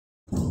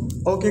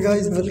Okay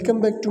guys, welcome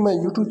back to my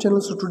YouTube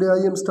channel. So today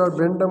I am start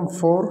Brent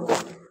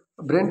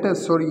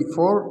test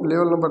for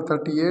level number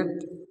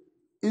 38.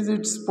 Is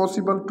it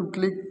possible to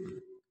click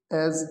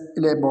as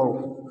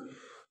Elabo?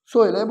 So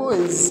Elabo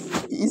is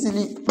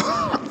easily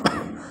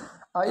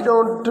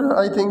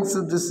I think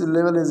so this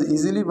level is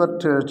easily,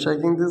 but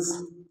checking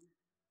this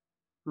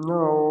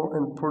no,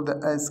 and put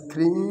the ice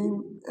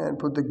cream and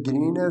put the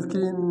green ice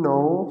cream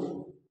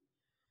no,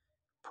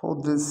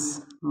 put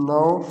this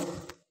no.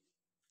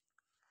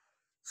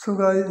 So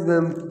guys,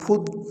 then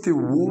put the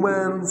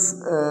woman's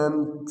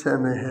and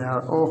channel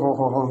here.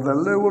 The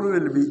level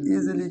will be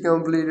easily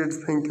completed.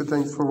 Thank you,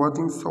 thanks for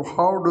watching. So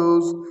how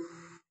does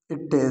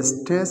it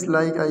taste? Taste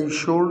like I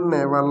should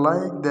never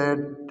like that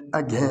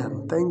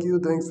again. Thank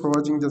you, thanks for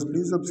watching. Just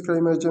please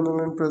subscribe my channel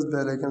and press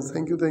bell icon.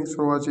 Thank you, thanks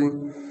for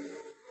watching.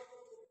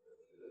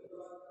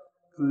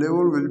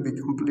 Level will be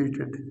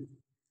completed.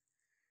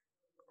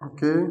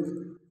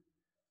 Okay.